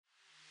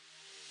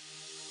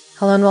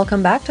Hello and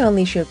welcome back to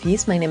Unleash Your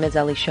Peace. My name is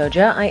Ellie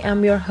Shoja. I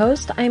am your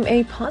host. I'm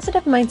a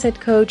positive mindset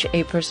coach,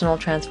 a personal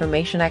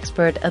transformation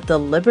expert, a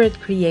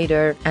deliberate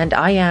creator, and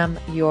I am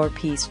your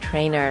peace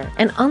trainer.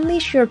 And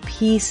Unleash Your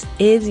Peace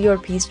is your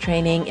peace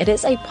training. It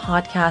is a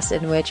podcast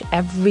in which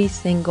every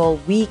single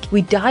week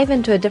we dive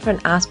into a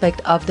different aspect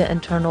of the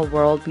internal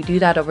world. We do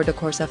that over the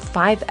course of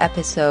 5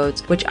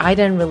 episodes, which I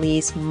then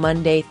release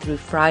Monday through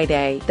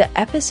Friday. The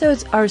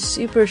episodes are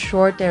super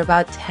short. They're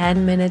about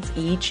 10 minutes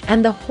each.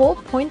 And the whole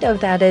point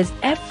of that is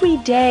every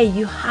day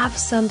you have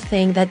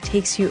something that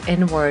takes you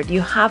inward.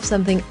 You have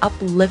something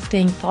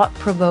uplifting,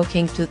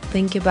 thought-provoking to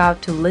think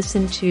about, to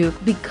listen to,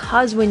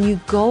 because when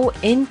you go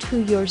into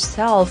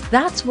yourself,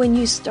 that's when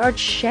you start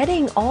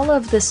shedding all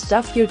of the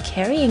stuff you're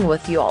carrying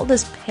with you, all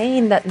this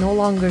pain that no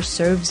longer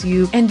serves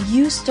you, and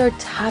you start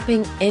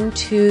tapping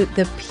into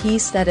the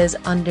peace that is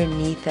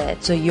underneath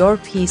it. So your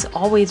peace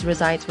always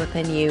resides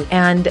within you,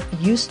 and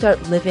you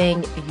start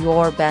living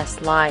your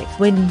best life.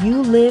 When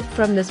you live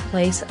from this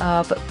place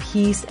of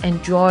peace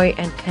and joy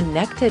and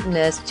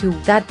connectedness to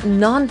that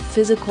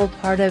non-physical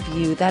part of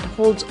you that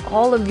holds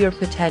all of your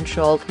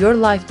potential, your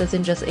life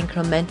doesn't just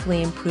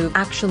incrementally improve.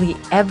 Actually,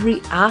 every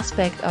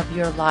aspect of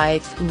your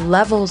life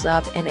levels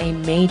up in a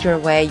major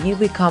way. You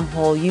become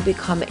whole, you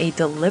become a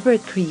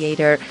deliberate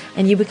creator,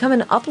 and you become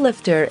an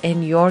uplifter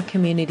in your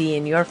community,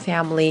 in your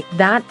family.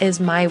 That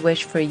is my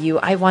wish for you.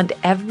 I want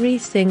every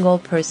single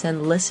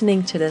person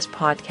listening to this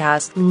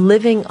podcast,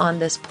 living on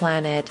this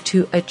planet,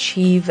 to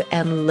achieve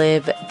and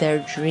live their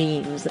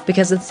dreams.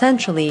 Because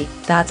essentially,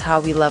 that's how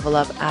we level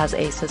up as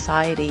a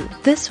society.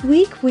 This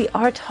week, we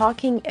are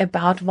talking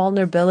about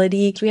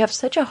vulnerability. We have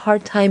such a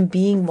hard time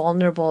being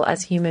vulnerable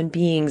as human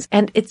beings,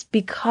 and it's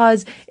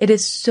because it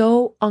is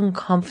so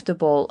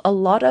uncomfortable. A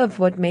lot of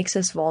what makes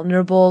us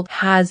vulnerable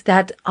has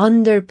that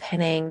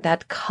underpinning,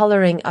 that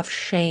coloring of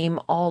shame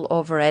all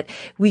over it.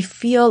 We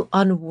feel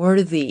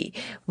unworthy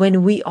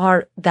when we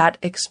are that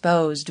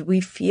exposed.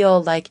 We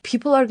feel like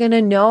people are going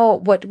to know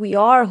what we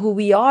are, who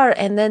we are,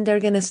 and then they're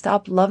going to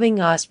stop loving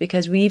us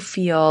because we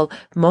feel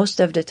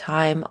most of the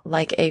time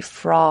like a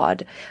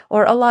fraud,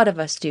 or a lot of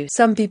us do.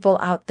 Some people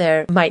out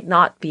there might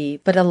not be,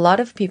 but a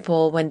lot of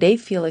people, when they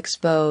feel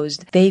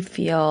exposed, they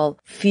feel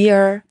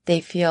fear,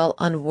 they feel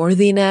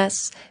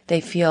unworthiness,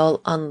 they feel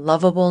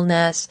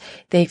unlovableness,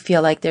 they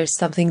feel like there's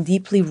something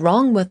deeply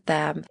wrong with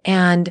them,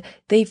 and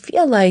they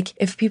feel like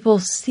if people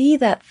see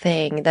that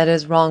thing that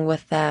is wrong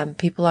with them,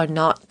 people are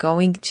not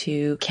going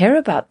to care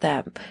about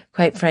them.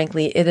 Quite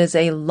frankly, it is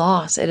a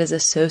loss. It is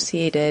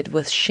associated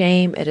with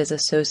shame. It is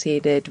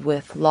associated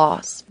with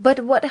loss.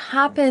 But what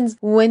happens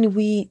when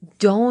we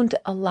don't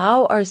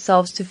allow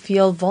ourselves to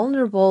feel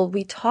vulnerable,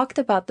 we talked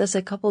about this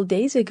a couple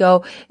days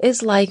ago,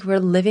 is like we're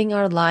living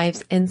our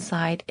lives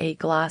inside a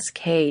glass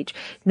cage.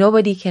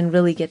 Nobody can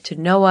really get to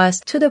know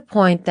us, to the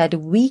point that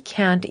we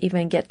can't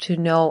even get to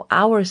know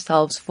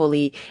ourselves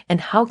fully.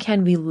 And how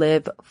can we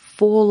live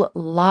full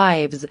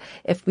lives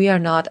if we are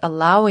not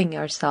allowing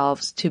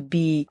ourselves to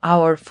be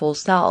our full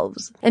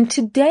selves? And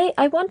today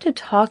I want to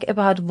talk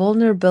about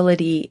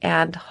vulnerability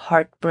and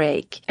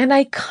heartbreak. And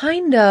I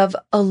kind of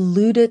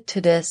alluded to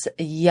this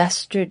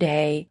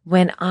yesterday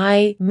when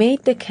I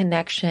made the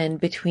connection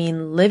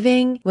between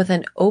living with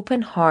an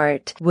open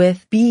heart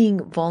with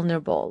being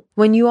vulnerable.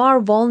 When you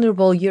are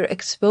vulnerable, you're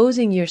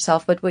exposing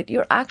yourself, but what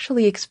you're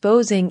actually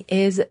exposing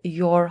is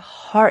your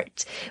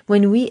heart.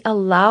 When we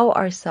allow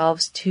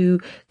ourselves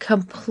to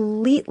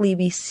completely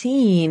be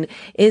seen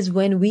is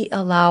when we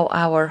allow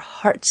our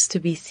hearts to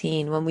be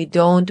seen, when we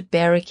don't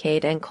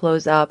barricade and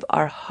close up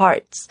our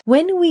hearts.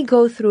 When we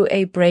go through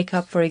a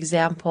breakup, for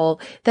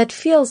example, that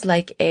feels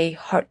like a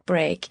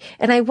heartbreak,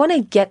 and I want to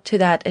get to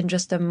that in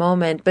just a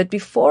moment, but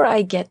before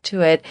I get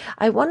to it,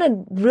 I want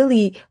to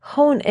really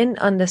hone in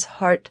on this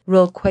heart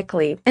real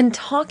quickly and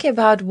talk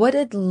about what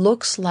it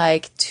looks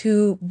like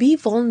to be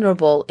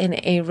vulnerable in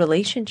a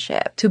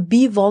relationship, to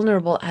be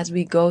vulnerable as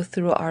we go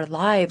through our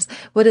lives.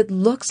 What it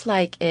looks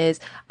like is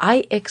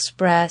I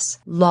express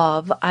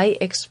love, I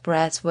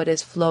express what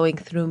is flowing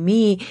through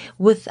me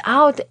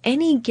without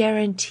any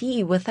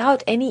guarantee,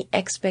 without any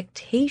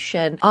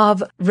expectation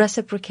of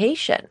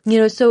reciprocation.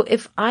 So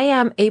if I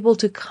am able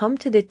to come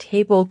to the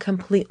table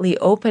completely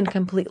open,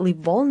 completely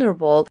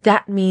vulnerable,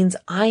 that means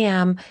I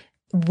am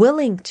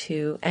willing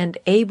to and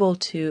able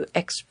to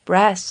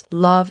express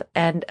love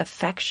and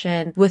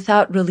affection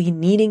without really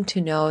needing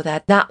to know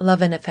that that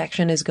love and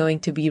affection is going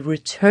to be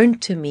returned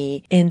to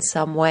me in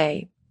some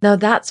way. Now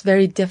that's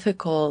very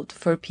difficult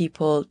for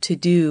people to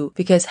do,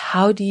 because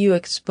how do you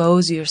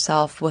expose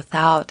yourself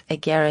without a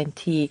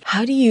guarantee?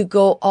 How do you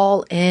go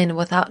all in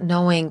without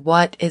knowing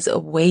what is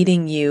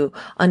awaiting you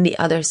on the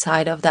other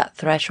side of that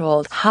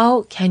threshold?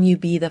 How can you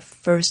be the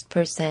first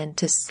person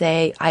to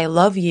say, I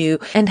love you?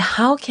 And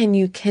how can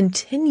you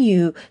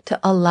continue to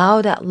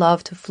allow that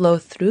love to flow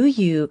through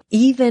you,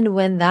 even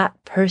when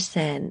that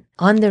person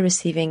on the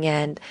receiving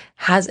end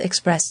has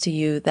expressed to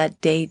you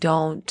that they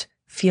don't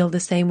feel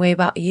the same way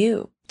about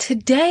you?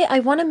 Today,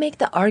 I want to make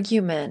the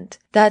argument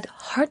that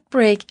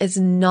heartbreak is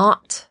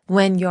not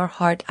when your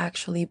heart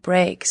actually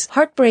breaks.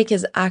 Heartbreak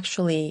is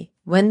actually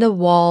when the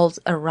walls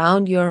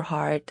around your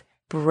heart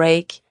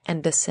break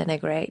and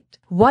disintegrate.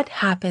 What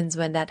happens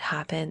when that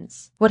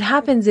happens? What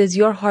happens is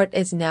your heart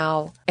is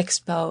now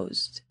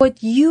exposed.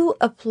 What you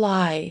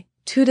apply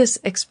to this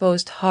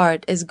exposed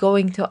heart is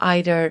going to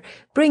either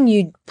bring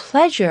you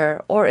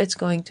pleasure or it's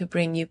going to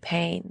bring you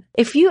pain.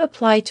 If you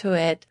apply to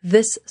it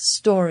this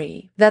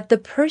story that the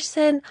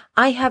person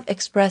I have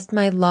expressed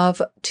my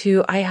love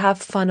to, I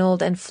have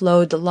funneled and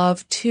flowed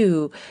love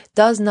to,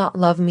 does not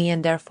love me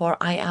and therefore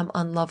I am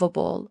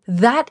unlovable,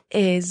 that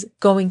is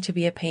going to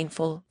be a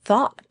painful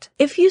thought.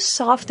 If you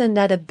soften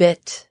that a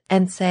bit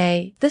and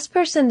say, this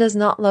person does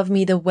not love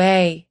me the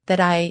way that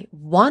I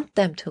want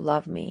them to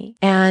love me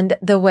and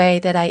the way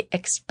that I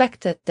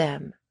expected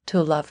them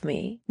to love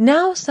me.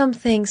 Now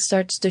something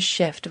starts to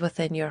shift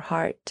within your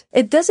heart.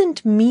 It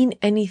doesn't mean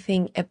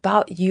anything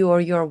about you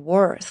or your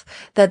worth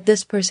that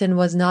this person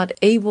was not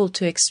able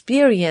to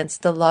experience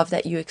the love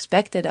that you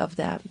expected of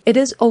them. It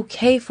is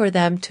okay for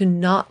them to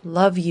not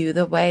love you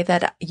the way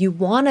that you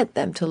wanted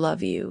them to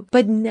love you.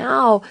 But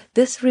now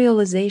this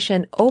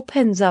realization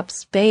opens up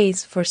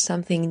space for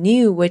something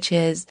new, which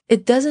is,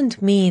 it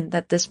doesn't mean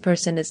that this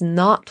person is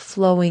not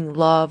flowing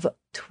love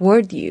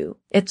toward you.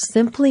 It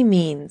simply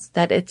means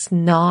that it's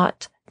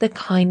not the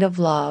kind of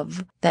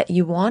love that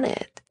you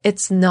wanted.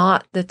 It's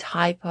not the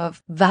type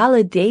of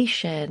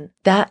validation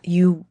that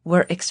you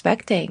were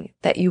expecting,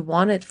 that you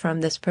wanted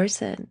from this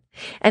person.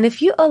 And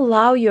if you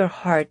allow your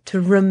heart to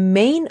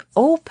remain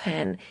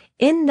open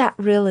in that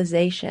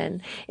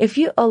realization, if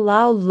you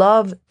allow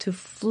love to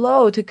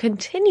flow, to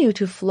continue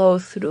to flow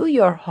through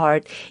your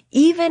heart,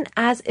 even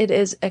as it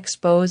is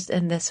exposed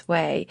in this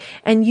way,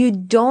 and you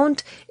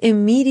don't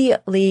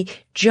immediately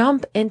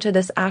jump into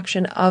this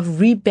action of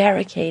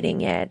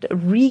rebarricading it,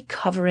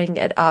 recovering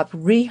it up,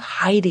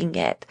 re-hiding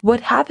it,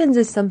 what happens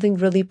is something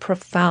really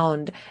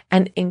profound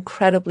and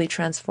incredibly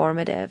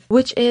transformative,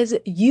 which is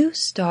you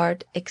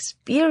start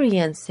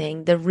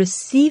experiencing the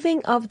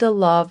receiving of the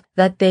love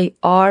that they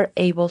are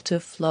able to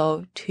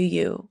flow to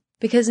you.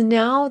 Because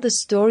now the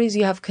stories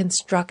you have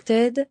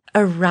constructed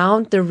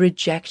around the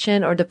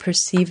rejection or the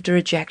perceived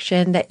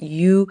rejection that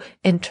you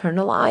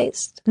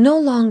internalized no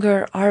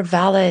longer are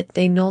valid.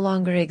 They no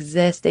longer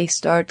exist. They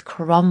start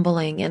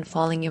crumbling and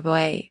falling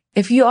away.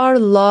 If you are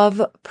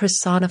love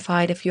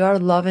personified, if you are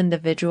love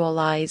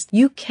individualized,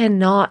 you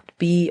cannot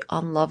be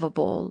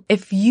unlovable.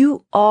 If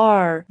you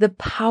are the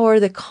power,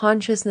 the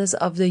consciousness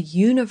of the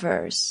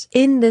universe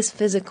in this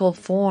physical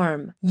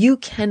form, you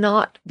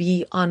cannot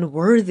be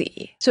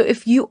unworthy. So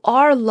if you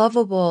are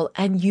lovable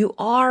and you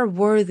are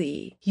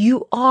worthy,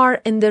 you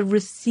are in the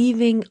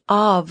receiving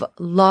of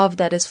love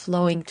that is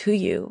flowing to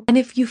you. And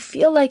if you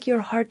feel like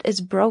your heart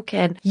is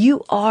broken,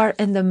 you are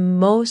in the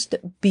most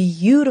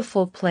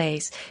beautiful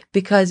place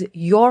because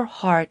your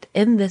heart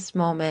in this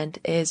moment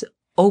is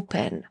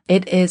open.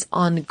 It is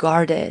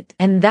unguarded.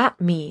 And that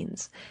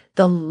means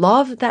the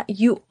love that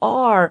you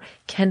are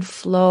can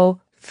flow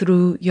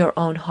through your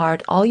own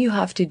heart. All you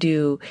have to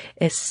do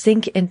is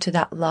sink into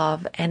that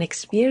love and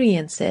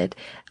experience it.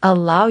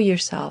 Allow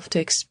yourself to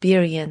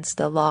experience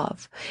the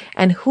love.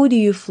 And who do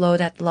you flow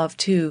that love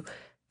to?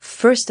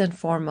 First and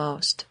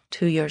foremost,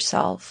 to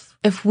yourself.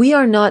 If we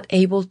are not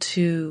able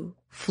to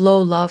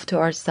flow love to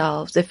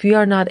ourselves, if we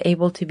are not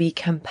able to be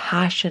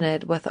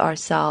compassionate with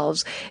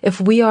ourselves, if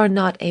we are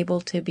not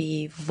able to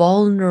be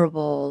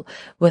vulnerable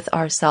with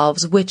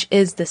ourselves, which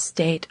is the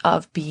state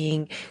of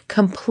being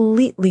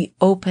completely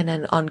open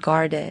and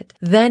unguarded,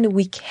 then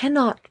we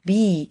cannot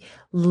be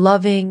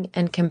loving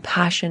and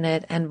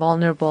compassionate and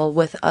vulnerable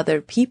with other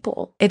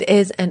people. It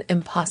is an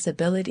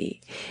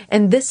impossibility.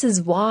 And this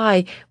is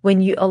why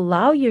when you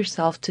allow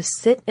yourself to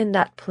sit in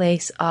that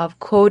place of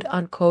quote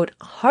unquote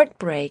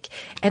heartbreak,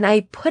 and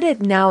I put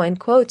it now in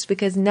quotes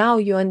because now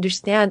you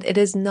understand it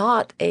is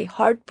not a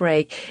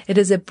heartbreak. It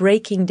is a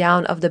breaking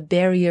down of the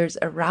barriers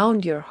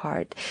around your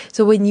heart.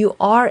 So when you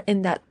are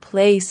in that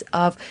place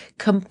of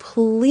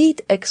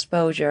complete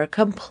exposure,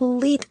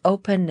 complete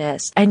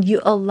openness, and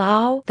you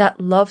allow that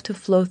love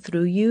to flow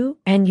through you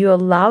and you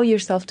allow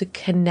yourself to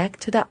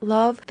connect to that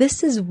love,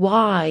 this is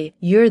why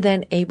you're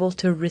then able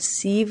to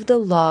receive the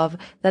love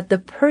that the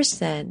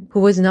person who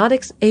was not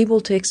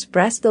able to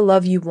express the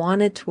love you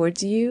wanted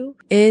towards you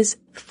is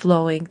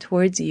flowing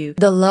towards you.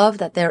 The love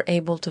that they're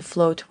able to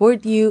flow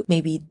toward you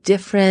may be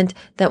different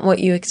than what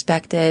you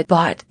expected,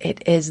 but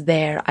it is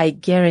there. I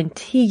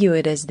guarantee you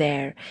it is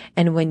there.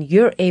 And when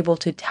you're able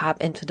to tap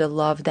into the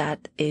love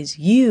that is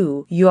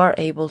you, you are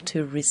able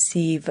to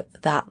receive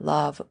that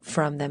love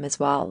from them as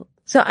well.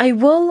 So I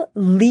will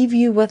leave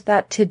you with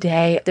that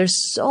today.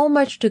 There's so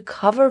much to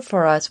cover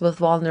for us with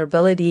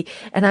vulnerability,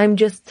 and I'm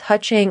just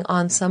touching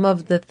on some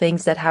of the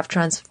things that have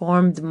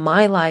transformed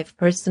my life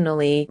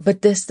personally.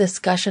 But this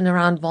discussion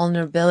around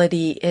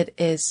vulnerability, it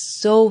is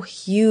so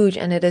huge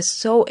and it is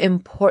so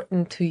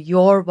important to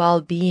your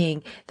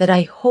well-being that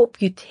I hope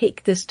you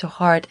take this to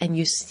heart and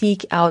you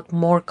seek out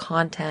more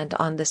content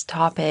on this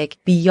topic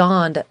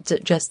beyond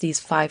just these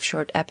 5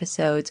 short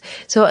episodes.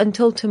 So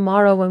until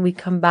tomorrow when we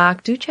come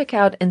back, do check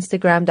out Instagram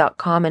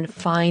Instagram.com and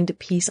find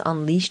Peace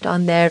Unleashed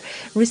on there.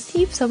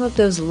 Receive some of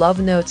those love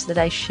notes that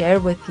I share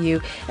with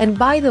you. And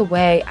by the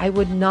way, I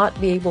would not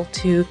be able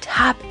to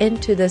tap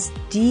into this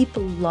deep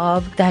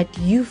love that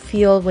you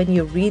feel when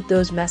you read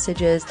those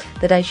messages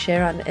that I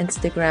share on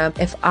Instagram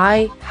if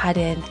I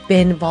hadn't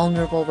been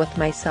vulnerable with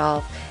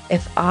myself,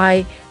 if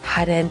I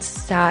hadn't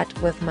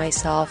sat with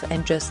myself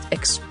and just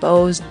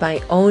exposed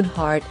my own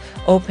heart,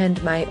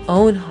 opened my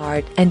own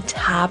heart, and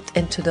tapped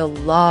into the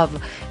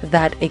love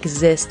that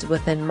exists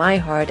within my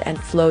heart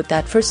and flowed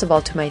that first of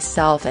all to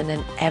myself and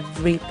then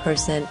every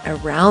person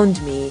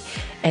around me,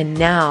 and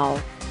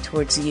now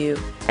towards you.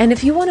 And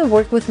if you want to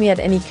work with me at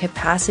any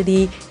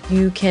capacity,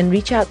 you can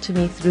reach out to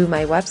me through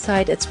my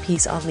website. It's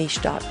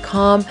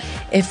peaceunleashed.com.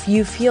 If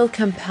you feel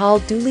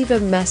compelled, do leave a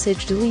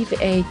message, do leave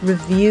a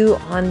review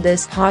on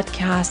this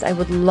podcast. I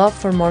would love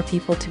for more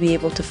people to be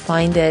able to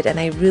find it, and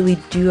I really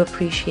do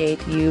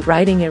appreciate you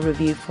writing a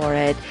review for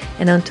it.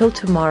 And until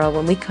tomorrow,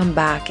 when we come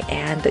back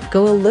and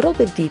go a little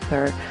bit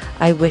deeper,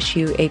 I wish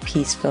you a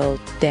peaceful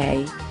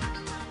day.